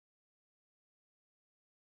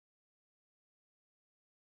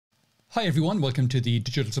Hi everyone, welcome to the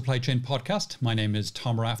Digital Supply Chain Podcast. My name is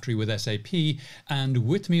Tom Raftery with SAP, and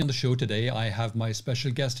with me on the show today I have my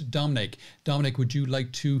special guest Dominik. Dominik, would you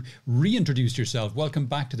like to reintroduce yourself? Welcome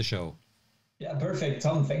back to the show. Yeah, perfect,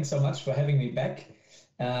 Tom. Thanks so much for having me back.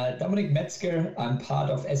 Dominik Metzger, I'm part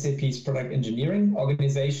of SAP's product engineering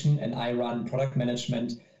organization, and I run product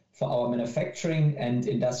management for our manufacturing and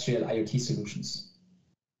industrial IoT solutions.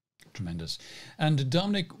 Tremendous. And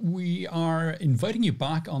Dominik, we are inviting you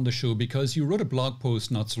back on the show because you wrote a blog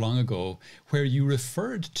post not so long ago where you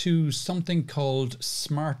referred to something called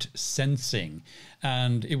smart sensing.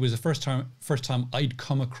 And it was the first time I'd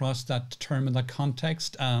come across that term in that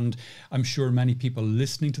context. And I'm sure many people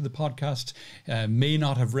listening to the podcast may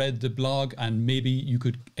not have read the blog, and maybe you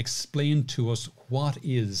could explain to us what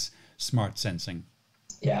is smart sensing.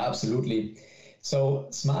 Yeah, absolutely. So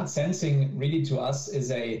smart sensing really to us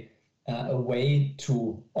is a way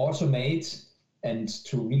to automate and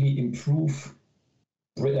to really improve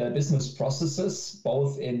business processes,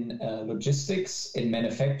 both in logistics, in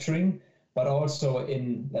manufacturing, but also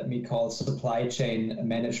in, let me call, supply chain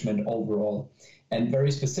management overall. And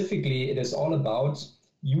very specifically, it is all about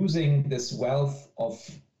using this wealth of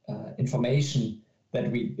information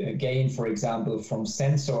that we gain, for example, from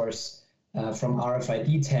sensors, from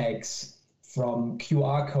RFID tags, from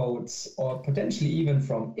QR codes, or potentially even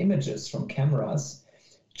from images from cameras,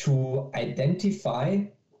 to identify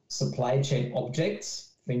supply chain objects,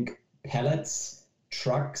 think pallets,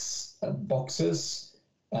 trucks, boxes,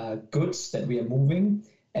 goods that we are moving,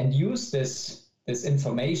 and use this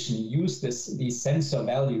information, use these sensor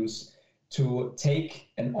values to take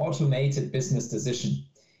an automated business decision.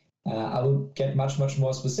 I will get much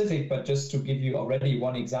more specific, but just to give you already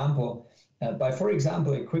one example, by, for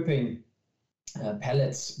example, equipping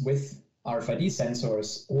pallets with RFID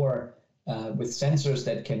sensors or with sensors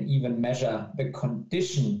that can even measure the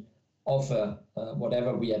condition of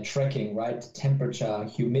whatever we are tracking, right? Temperature,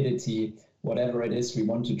 humidity, whatever it is we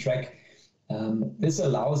want to track. This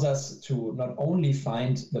allows us to not only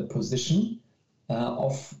find the position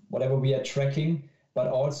of whatever we are tracking, but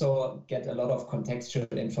also get a lot of contextual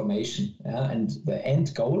information. And the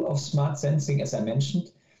end goal of smart sensing, as I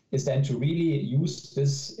mentioned, is then to really use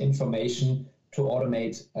this information to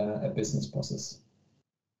automate a business process.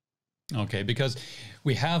 Okay, because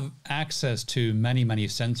we have access to many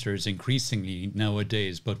sensors increasingly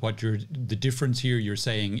nowadays, but the difference here you're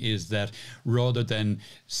saying is that rather than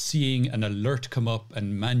seeing an alert come up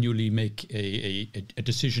and manually make a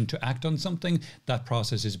decision to act on something, that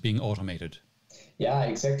process is being automated. Yeah,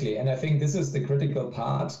 exactly. And I think this is the critical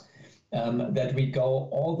part, that we go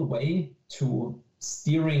all the way to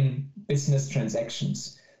steering business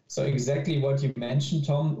transactions. So exactly what you mentioned,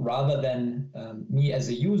 Tom, rather than me as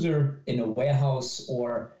a user in a warehouse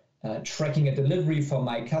or tracking a delivery for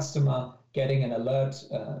my customer, getting an alert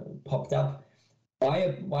popped up,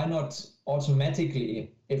 why not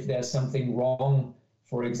automatically, if there's something wrong,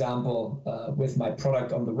 for example, with my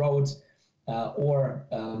product on the road or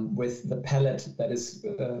with the pallet that is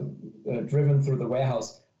driven through the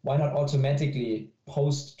warehouse, why not automatically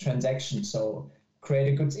post-transaction? So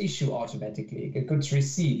create a goods issue automatically, a goods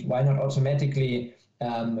receipt. Why not automatically,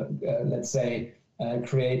 let's say,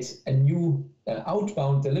 create a new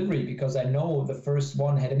outbound delivery because I know the first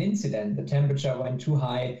one had an incident, the temperature went too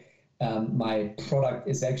high, my product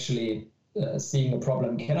is actually seeing a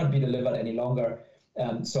problem, cannot be delivered any longer.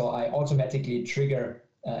 So I automatically trigger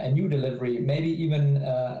a new delivery, maybe even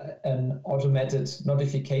an automated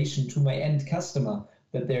notification to my end customer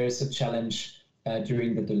that there is a challenge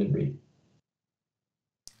during the delivery.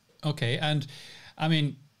 Okay, and I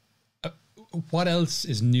mean, what else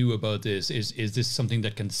is new about this? Is this something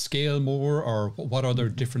that can scale more, or what other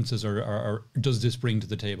differences or does this bring to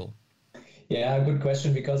the table? Yeah, good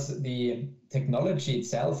question, because the technology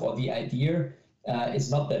itself or the idea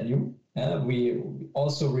is not that new. We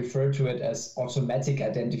also refer to it as automatic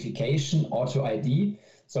identification, auto ID.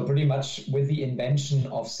 So pretty much with the invention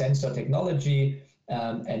of sensor technology,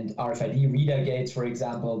 and RFID reader gates, for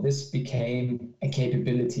example, this became a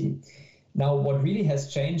capability. Now, what really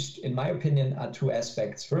has changed, in my opinion, are two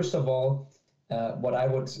aspects. First of all, what I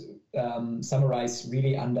would summarize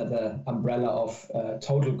really under the umbrella of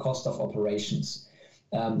total cost of operations.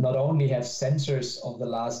 Not only have sensors of the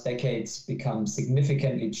last decades become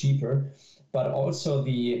significantly cheaper, but also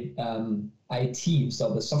the IT,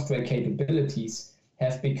 so the software capabilities,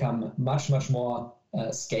 have become much more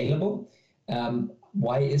scalable.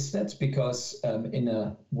 Why is that? Because in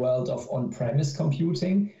a world of on-premise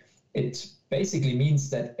computing, it basically means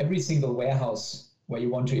that every single warehouse where you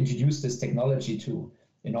want to introduce this technology to,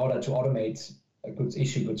 in order to automate a goods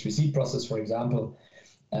issue, goods receipt process, for example,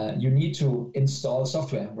 you need to install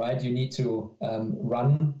software, right? You need to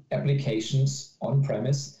run applications on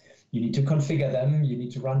premise. You need to configure them. You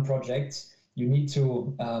need to run projects. You need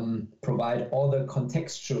to provide all the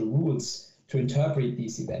contextual rules to interpret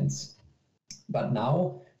these events. But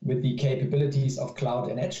now, with the capabilities of cloud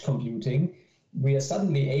and edge computing, we are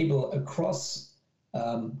suddenly able across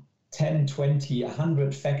 10, 20,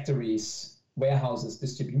 100 factories, warehouses,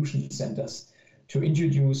 distribution centers to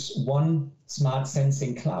introduce one smart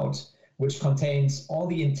sensing cloud, which contains all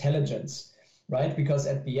the intelligence, right? Because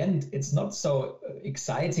at the end, it's not so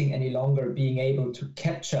exciting any longer being able to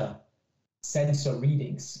capture sensor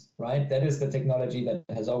readings, right? That is the technology that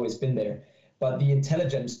has always been there. But the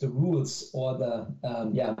intelligence, the rules, or the,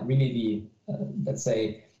 really the, let's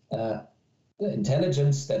say, the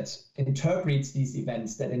intelligence that interprets these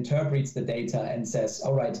events, that interprets the data and says,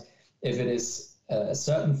 all right, if it is a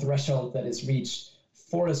certain threshold that is reached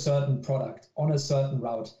for a certain product on a certain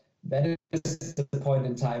route, that is the point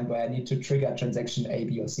in time where I need to trigger transaction A,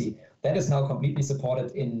 B, or C. That is now completely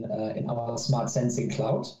supported in our smart sensing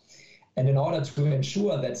cloud. And in order to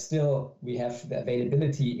ensure that still we have the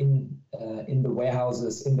availability in the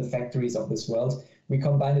warehouses, in the factories of this world, we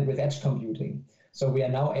combine it with edge computing. So we are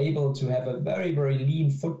now able to have a very, very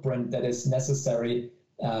lean footprint that is necessary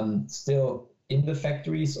still in the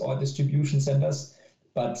factories or distribution centers,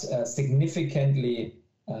 but significantly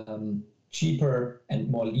cheaper and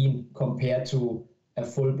more lean compared to a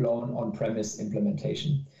full-blown on-premise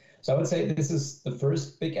implementation. So I would say this is the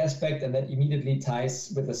first big aspect, and that immediately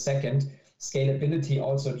ties with the second, scalability,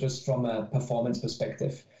 also just from a performance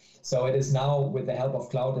perspective. So it is now, with the help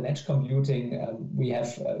of cloud and edge computing, we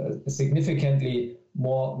have a significantly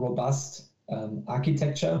more robust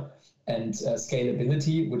architecture and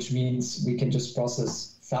scalability, which means we can just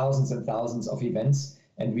process thousands and thousands of events,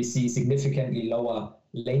 and we see significantly lower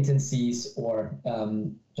latencies or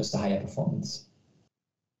just a higher performance.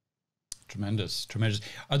 Tremendous, tremendous.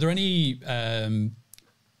 Are there any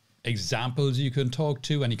examples you can talk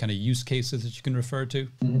to, any kind of use cases that you can refer to?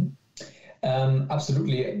 Mm-hmm.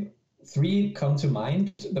 Absolutely. 3 come to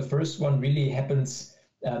mind. The first one really happens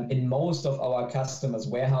in most of our customers'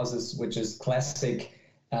 warehouses, which is classic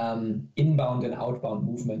inbound and outbound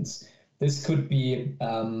movements. This could be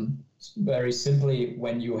very simply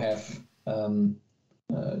when you have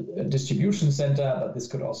a distribution center, but this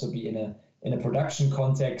could also be in a production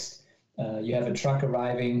context. You have a truck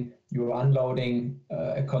arriving, you're unloading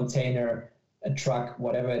a container, a truck,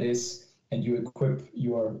 whatever it is, and you equip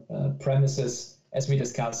your premises. As we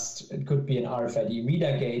discussed, it could be an RFID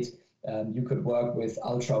reader gate. You could work with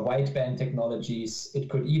ultra wideband technologies. It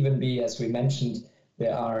could even be, as we mentioned,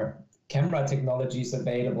 there are camera technologies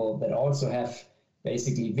available that also have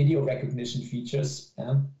basically video recognition features,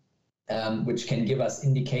 which can give us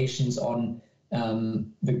indications on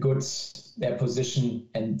the goods, their position,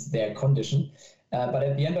 and their condition. But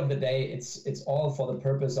at the end of the day, it's all for the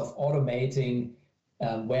purpose of automating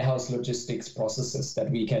warehouse logistics processes that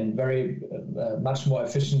we can very much more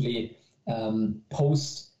efficiently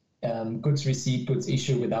post goods receipt, goods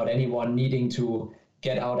issue without anyone needing to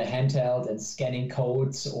get out a handheld and scanning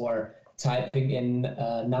codes or typing in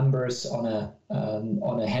numbers on a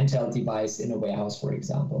handheld device in a warehouse, for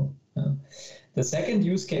example. The second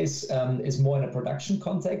use case is more in a production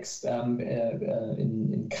context,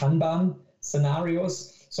 in Kanban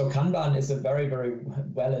scenarios. So Kanban is a very, very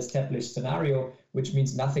well-established scenario, which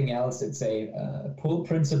means nothing else. It's a pull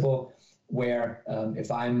principle where if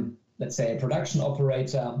I'm, let's say, a production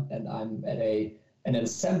operator and I'm at an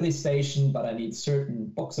assembly station, but I need certain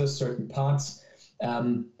boxes, certain parts,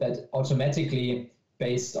 that automatically,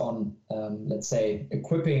 based on, let's say,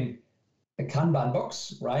 equipping a Kanban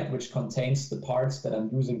box, right, which contains the parts that I'm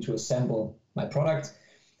using to assemble my product,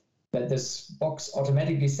 that this box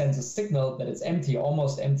automatically sends a signal that it's empty,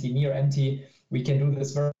 almost empty, near empty. We can do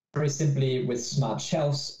this very, very simply with smart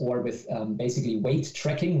shelves or with basically weight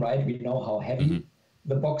tracking, right? We know how heavy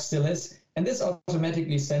the box still is. And this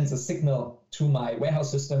automatically sends a signal to my warehouse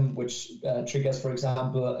system, which triggers, for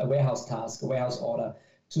example, a warehouse task, a warehouse order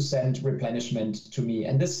to send replenishment to me.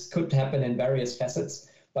 And this could happen in various facets,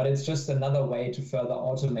 but it's just another way to further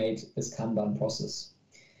automate this Kanban process.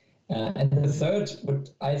 And the third, what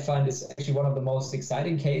I find is actually one of the most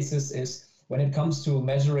exciting cases, is when it comes to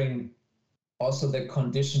measuring also the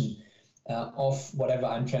condition of whatever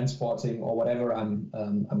I'm transporting or whatever I'm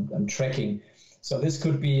tracking. So this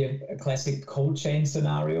could be a classic cold chain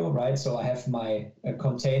scenario, right? So I have my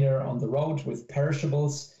container on the road with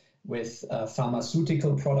perishables, with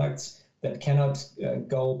pharmaceutical products that cannot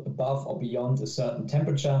go above or beyond a certain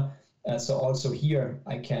temperature. So also here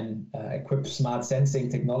I can equip smart sensing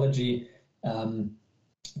technology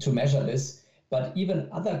to measure this. But even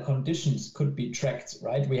other conditions could be tracked,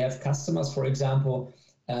 right? We have customers, for example,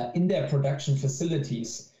 in their production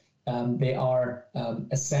facilities, they are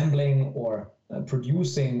assembling or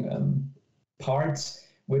producing parts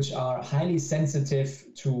which are highly sensitive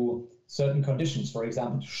to certain conditions, for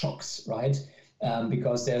example, shocks, right?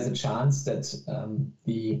 Because there's a chance that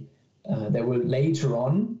there will later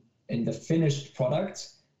on in the finished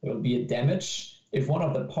product, there will be a damage if one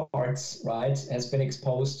of the parts, right, has been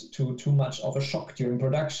exposed to too much of a shock during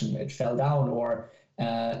production. It fell down, or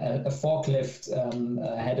a forklift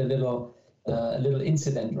had a little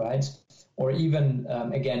incident, right? Or even,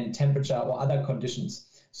 again, temperature or other conditions.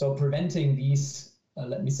 So preventing these,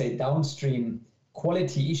 let me say, downstream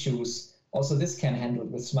quality issues, also this can handle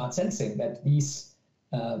with smart sensing, that these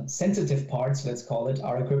sensitive parts, let's call it,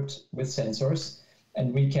 are equipped with sensors,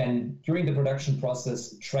 and we can, during the production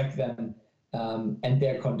process, track them and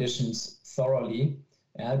their conditions thoroughly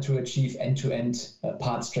to achieve end-to-end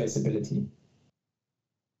parts traceability.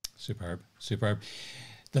 Superb, superb.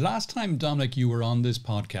 The last time, Dominik, you were on this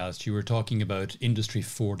podcast, you were talking about Industry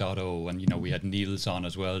 4.0, and we had Niels on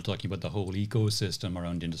as well, talking about the whole ecosystem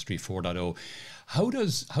around Industry 4.0. How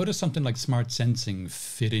does something like smart sensing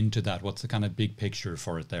fit into that? What's the kind of big picture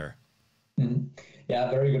for it there? Mm-hmm. Yeah,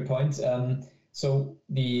 very good point. So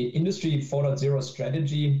the Industry 4.0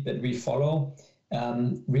 strategy that we follow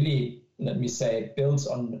really, let me say, builds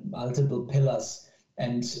on multiple pillars.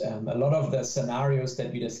 And a lot of the scenarios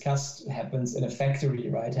that we discussed happens in a factory,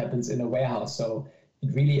 right? Happens in a warehouse. So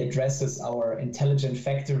it really addresses our intelligent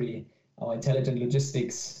factory, our intelligent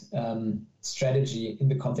logistics strategy in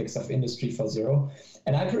the context of Industry 4.0.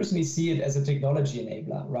 And I personally see it as a technology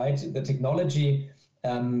enabler, right? The technology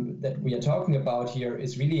that we are talking about here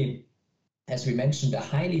is really, as we mentioned, a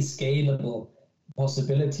highly scalable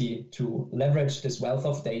possibility to leverage this wealth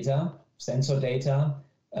of data, sensor data,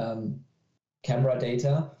 camera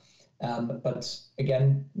data, but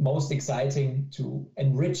again, most exciting to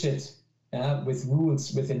enrich it with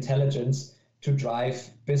rules, with intelligence to drive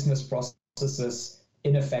business processes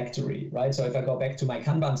in a factory, right? So if I go back to my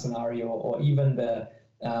Kanban scenario, or even the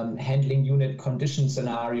handling unit condition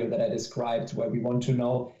scenario that I described, where we want to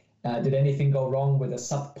know, did anything go wrong with a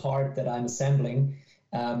sub part that I'm assembling?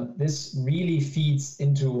 This really feeds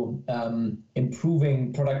into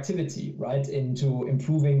improving productivity, right? Into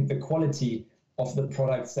improving the quality of the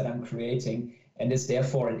products that I'm creating, and is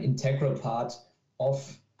therefore an integral part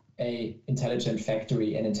of a intelligent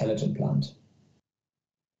factory and intelligent plant.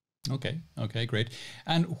 Okay, great.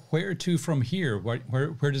 And where to from here?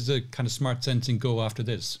 Where does the kind of smart sensing go after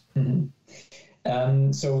this?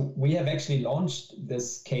 Mm-hmm. So we have actually launched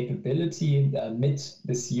this capability mid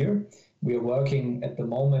this year. We are working at the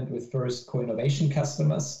moment with first co-innovation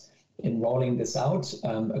customers in rolling this out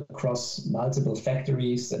across multiple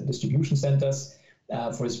factories and distribution centers,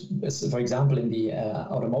 for example, in the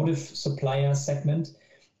automotive supplier segment.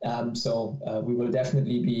 So we will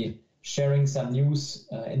definitely be sharing some news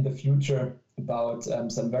in the future about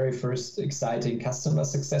some very first exciting customer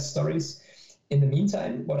success stories. In the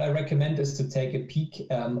meantime, what I recommend is to take a peek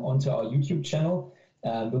onto our YouTube channel.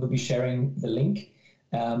 We'll be sharing the link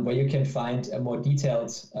where you can find a more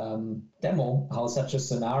detailed demo, how such a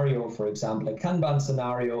scenario, for example, a Kanban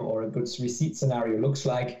scenario or a goods receipt scenario looks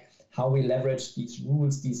like, how we leverage these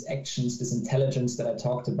rules, these actions, this intelligence that I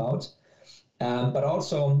talked about. But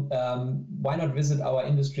also, why not visit our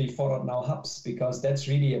Industry 4.0 hubs? Because that's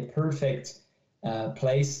really a perfect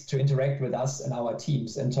place to interact with us and our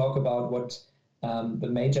teams and talk about what the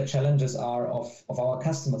major challenges are of our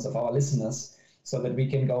customers, of our listeners, so that we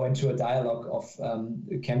can go into a dialogue of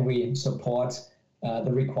can we support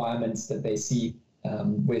the requirements that they see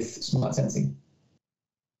with smart sensing.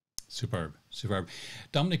 Superb.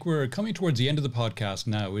 Dominik, we're coming towards the end of the podcast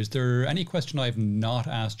now. Is there any question I've not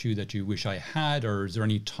asked you that you wish I had, or is there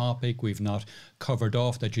any topic we've not covered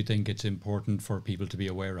off that you think it's important for people to be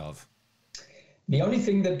aware of? The only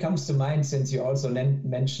thing that comes to mind, since you also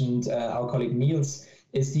mentioned our colleague Niels,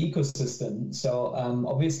 is the ecosystem. So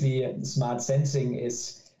obviously smart sensing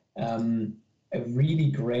is a really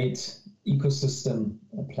great ecosystem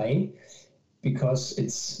play, because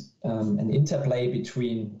it's an interplay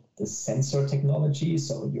between the sensor technology,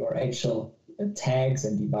 so your actual tags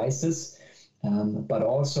and devices, but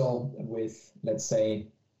also with, let's say,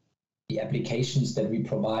 the applications that we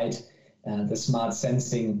provide, the smart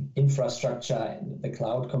sensing infrastructure, the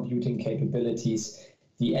cloud computing capabilities,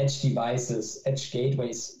 the edge devices, edge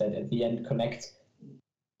gateways that at the end connect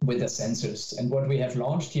with the sensors. And what we have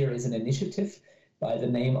launched here is an initiative by the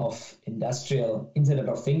name of Industrial Internet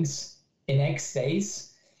of Things in X days.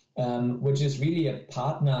 which is really a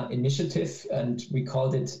partner initiative. And we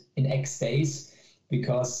called it in X days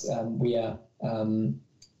because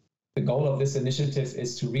the goal of this initiative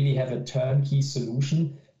is to really have a turnkey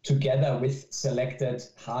solution together with selected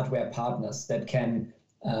hardware partners that can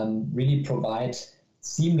really provide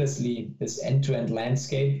seamlessly this end-to-end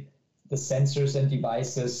landscape, the sensors and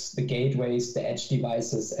devices, the gateways, the edge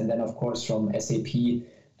devices, and then of course from SAP,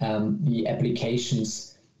 the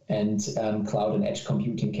applications and cloud and edge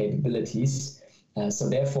computing capabilities. So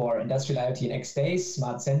therefore, industrial IoT in X days,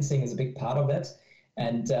 smart sensing is a big part of that.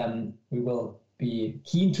 And we will be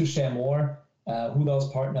keen to share more who those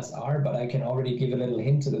partners are, but I can already give a little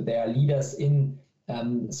hint that they are leaders in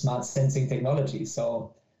smart sensing technology.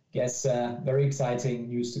 So yes, very exciting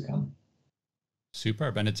news to come.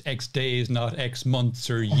 Superb. And it's X days, not X months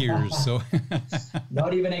or years. So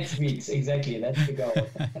not even X weeks. Exactly. That's the goal.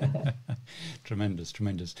 Tremendous,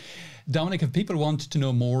 tremendous. Dominik, if people want to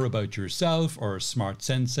know more about yourself or smart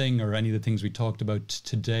sensing or any of the things we talked about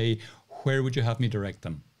today, where would you have me direct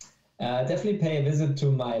them? Definitely pay a visit to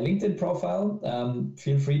my LinkedIn profile.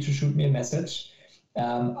 Feel free to shoot me a message.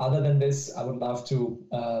 Other than this, I would love to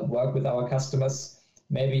work with our customers,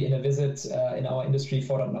 maybe in a visit in our Industry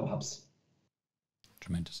 4.0 hubs.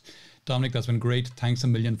 Tremendous. Dominik, that's been great. Thanks a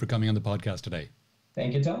million for coming on the podcast today.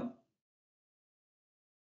 Thank you, Tom.